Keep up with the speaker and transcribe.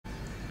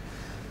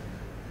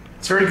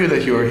It's very good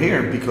that you are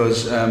here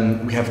because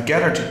we have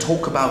gathered to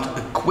talk about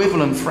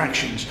equivalent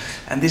fractions,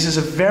 and this is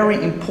a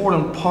very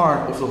important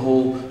part of the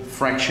whole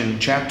fraction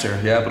chapter.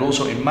 Yeah, but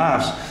also in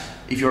maths,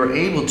 if you are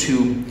able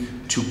to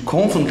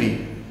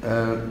confidently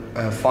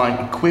find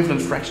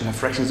equivalent fractions and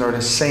fractions that are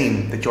the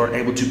same, that you are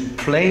able to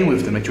play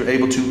with them, that you're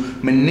able to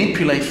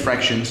manipulate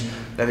fractions,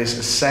 that is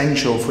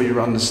essential for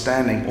your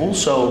understanding.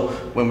 Also,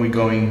 when we're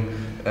going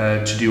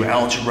to do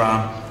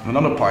algebra and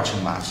other parts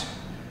in maths.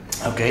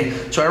 Okay,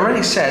 so I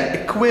already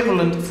said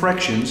equivalent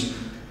fractions,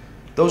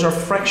 those are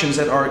fractions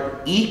that are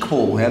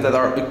equal, yeah, that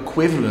are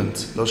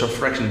equivalent. Those are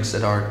fractions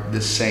that are the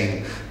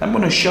same. I'm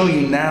going to show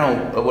you now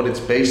what it's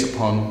based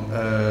upon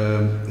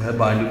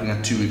by looking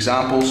at two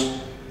examples.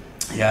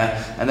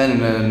 Yeah, and then in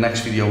the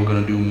next video we're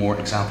going to do more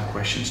example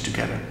questions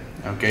together.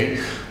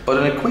 Okay, but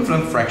an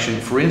equivalent fraction,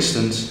 for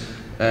instance,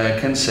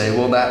 can say,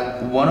 well,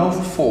 that 1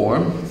 over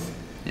 4,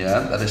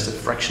 yeah, that is the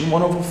fraction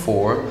 1 over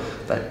 4,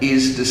 that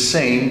is the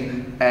same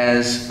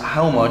as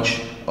how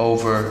much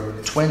over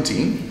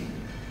 20?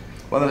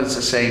 Well, it's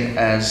the same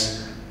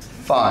as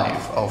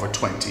 5 over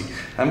 20.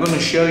 I'm going to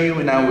show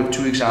you now with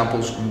two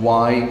examples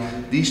why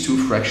these two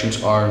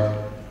fractions are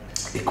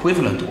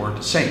equivalent or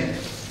the same.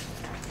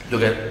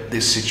 Look at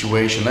this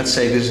situation. Let's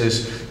say this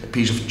is a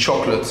piece of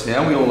chocolate.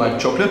 Yeah, we all like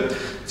chocolate.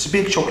 It's a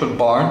big chocolate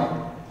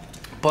bar,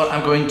 but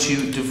I'm going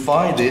to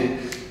divide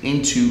it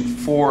into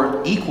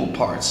 4 equal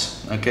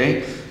parts.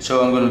 Okay,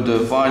 so I'm going to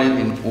divide it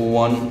in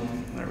 1,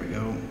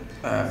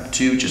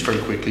 2, just very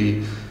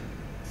quickly,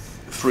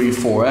 3,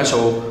 4,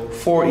 so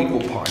 4 equal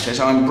parts.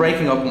 So I'm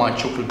breaking up my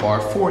chocolate bar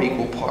 4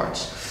 equal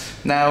parts.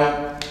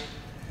 Now,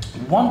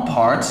 one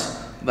part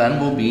then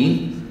will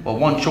be, well,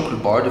 one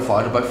chocolate bar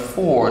divided by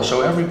 4,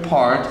 so every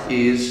part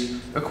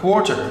is a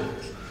quarter.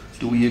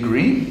 Do we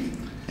agree?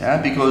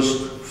 Yeah,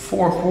 because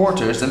 4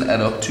 quarters then add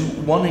up to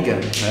 1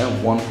 again.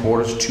 Yeah, 1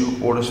 quarter, 2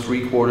 quarters,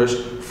 3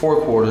 quarters,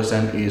 4 quarters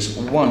then is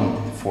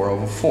 1, 4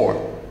 over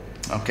 4.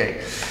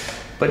 Okay,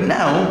 but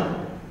now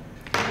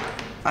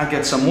I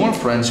get some more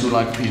friends who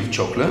like a piece of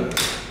chocolate,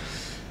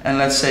 and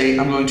let's say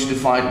I'm going to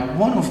divide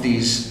one of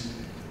these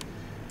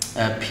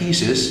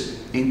pieces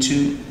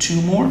into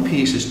 2 more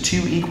pieces,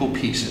 2 equal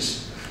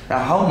pieces. Now,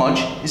 how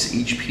much is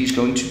each piece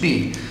going to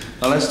be?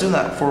 Now let's do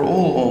that for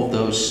all of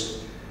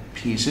those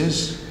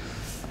pieces.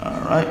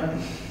 All right,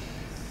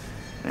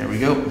 there we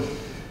go.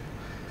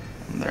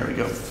 There we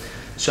go.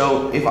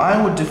 So if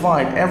I would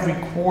divide every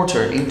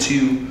quarter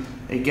into,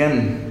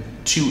 again,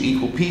 2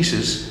 equal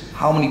pieces,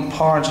 how many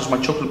parts does my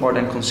chocolate bar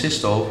then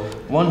consist of?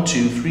 1,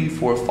 2, 3,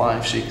 4,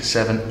 5, 6,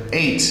 7,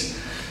 8.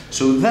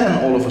 So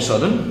then all of a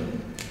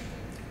sudden,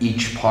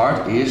 each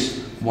part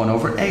is 1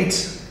 over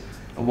 8.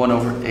 1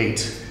 over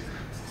 8.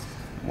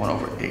 1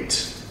 over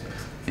 8.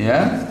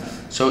 Yeah?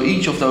 So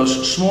each of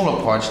those smaller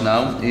parts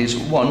now is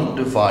 1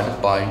 divided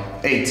by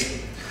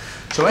 8.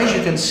 So as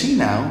you can see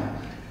now,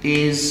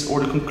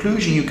 or the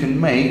conclusion you can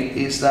make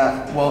is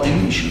that, well,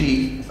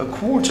 initially a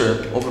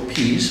quarter of a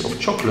piece of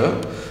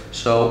chocolate,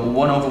 so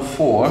 1 over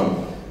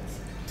 4,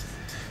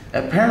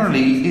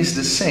 apparently is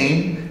the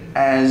same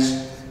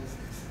as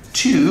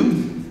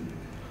 2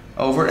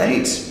 over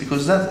 8,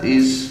 because that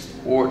is,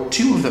 or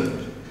 2 of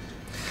them.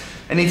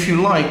 And if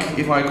you like,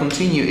 if I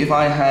continue, if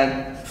I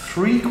had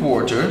 3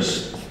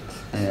 quarters,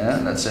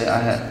 yeah, let's say I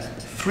had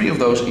 3 of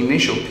those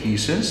initial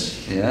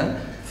pieces, yeah,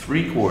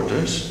 3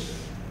 quarters.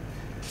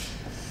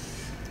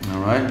 All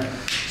right,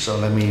 so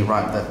let me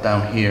write that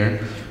down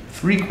here.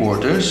 3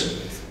 quarters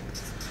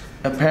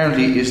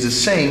apparently is the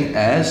same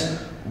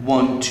as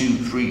 1, 2,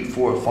 3,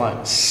 4,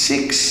 5,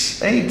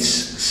 6 eighths,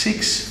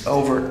 6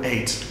 over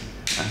 8.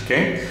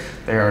 Okay,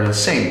 they are the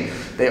same.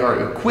 They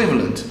are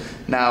equivalent.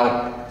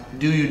 Now,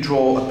 do you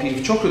draw a piece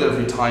of chocolate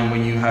every time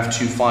when you have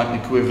to find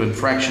equivalent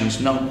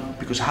fractions? No,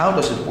 because how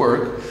does it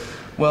work?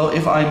 Well,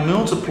 if I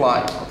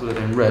multiply, I'll put it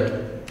in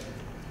red,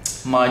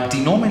 my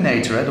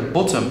denominator at the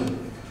bottom,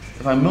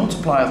 if I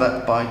multiply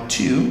that by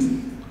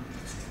 2,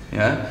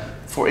 yeah,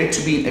 for it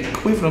to be an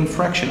equivalent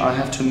fraction, I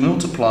have to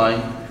multiply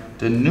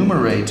the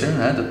numerator,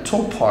 the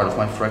top part of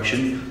my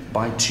fraction,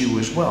 by 2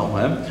 as well.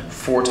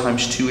 4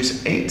 times 2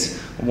 is 8.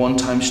 1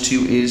 times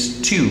 2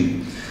 is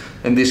 2.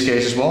 In this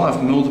case as well,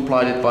 I've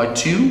multiplied it by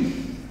 2.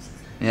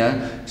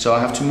 Yeah, so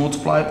I have to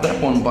multiply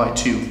that one by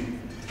 2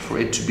 for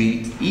it to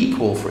be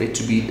equal, for it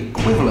to be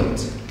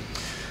equivalent.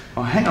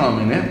 Now, hang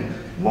on a minute.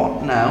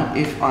 What now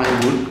if I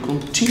would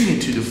continue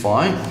to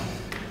divide?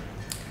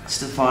 Let's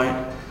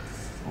divide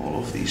all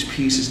of these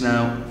pieces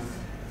now.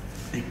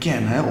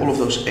 Again, all of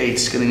those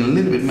 8s, getting a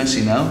little bit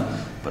messy now,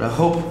 but I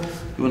hope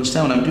you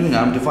understand what I'm doing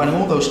now. I'm dividing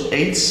all those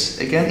 8s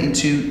again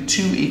into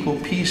 2 equal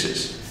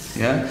pieces.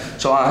 Yeah,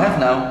 so I have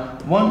now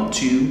 1,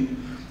 2,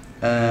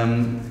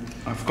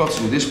 I forgot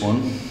to do this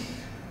one.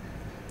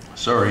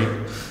 Sorry,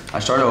 I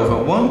start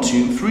over. 1,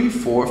 2, 3,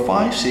 4,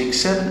 5, 6,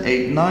 7,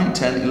 8, 9,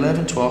 10,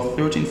 11, 12,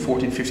 13,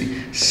 14,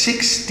 15,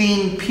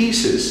 16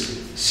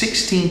 pieces.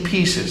 16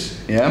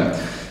 pieces, yeah?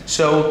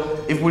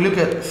 So if we look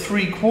at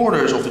 3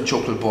 quarters of the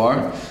chocolate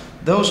bar,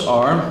 those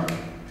are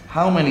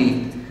how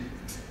many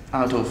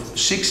out of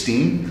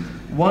 16?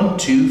 1,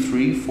 2,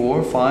 3,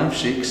 4, 5,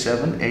 6,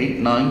 7, 8,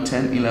 9,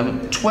 10,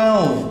 11,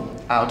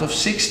 12 out of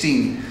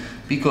 16.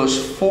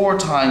 Because 4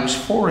 times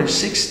 4 is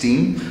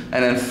 16,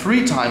 and then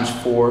 3 times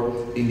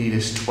 4 indeed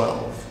is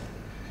 12.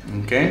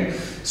 Okay?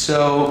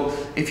 So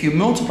if you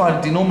multiply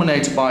the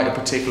denominator by a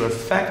particular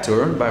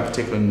factor, by a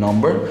particular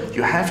number,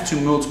 you have to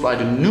multiply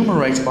the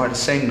numerator by the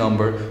same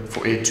number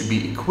for it to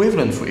be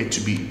equivalent, for it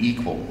to be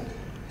equal.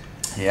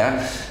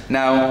 Yeah?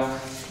 Now,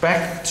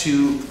 back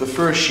to the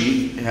first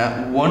sheet,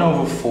 1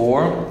 over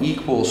 4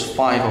 equals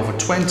 5 over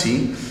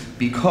 20,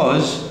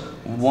 because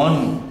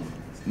 1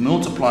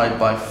 multiplied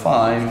by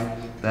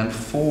 5, then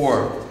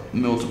 4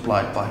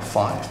 multiplied by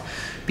 5.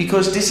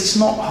 Because this is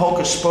not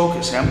hocus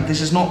pocus, this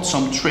is not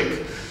some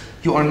trick.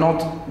 You are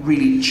not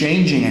really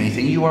changing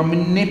anything, you are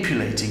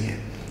manipulating it.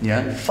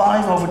 Yeah?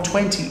 5 over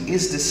 20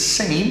 is the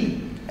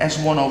same as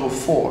 1 over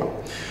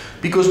 4.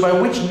 Because by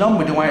which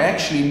number do I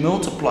actually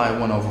multiply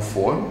 1 over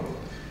 4?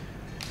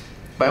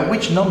 By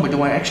which number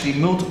do I actually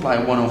multiply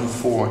 1 over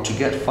 4 to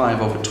get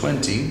 5 over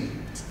 20?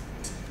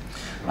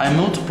 I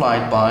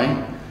multiplied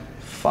by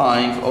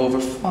 5 over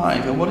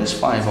 5. And what is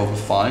 5 over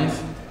 5?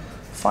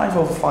 5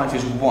 over 5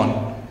 is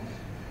 1.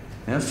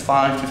 Yeah,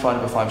 5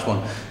 divided by 5 is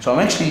 1. So I'm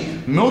actually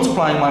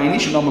multiplying my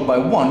initial number by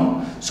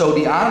 1. So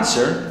the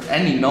answer,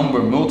 any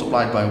number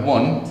multiplied by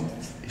 1,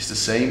 is the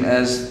same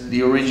as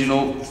the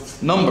original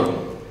number.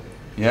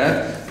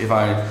 Yeah? If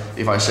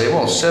I say,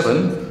 well,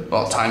 7,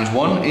 well, times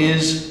 1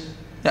 is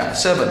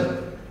 7.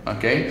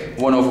 Okay?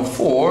 1 over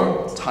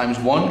 4 times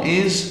 1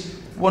 is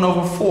 1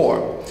 over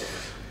 4.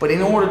 But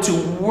in order to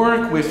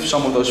work with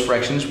some of those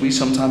fractions, we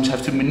sometimes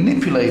have to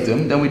manipulate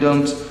them. Then we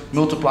don't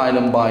multiply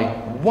them by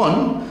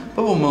 1,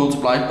 but we'll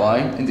multiply it by,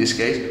 in this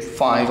case,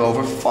 5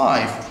 over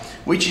 5,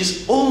 which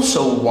is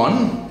also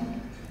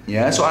 1.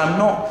 Yeah, so I'm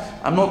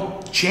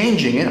not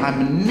changing it, I'm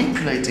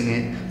manipulating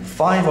it,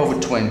 5 over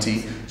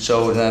 20,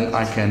 so then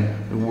I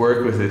can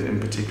work with it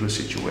in particular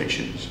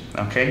situations.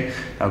 Okay,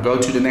 now go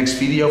to the next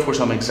video for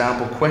some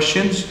example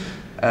questions.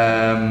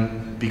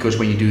 Because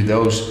when you do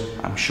those,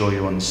 I'm sure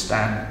you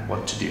understand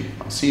what to do.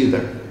 I'll see you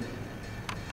there.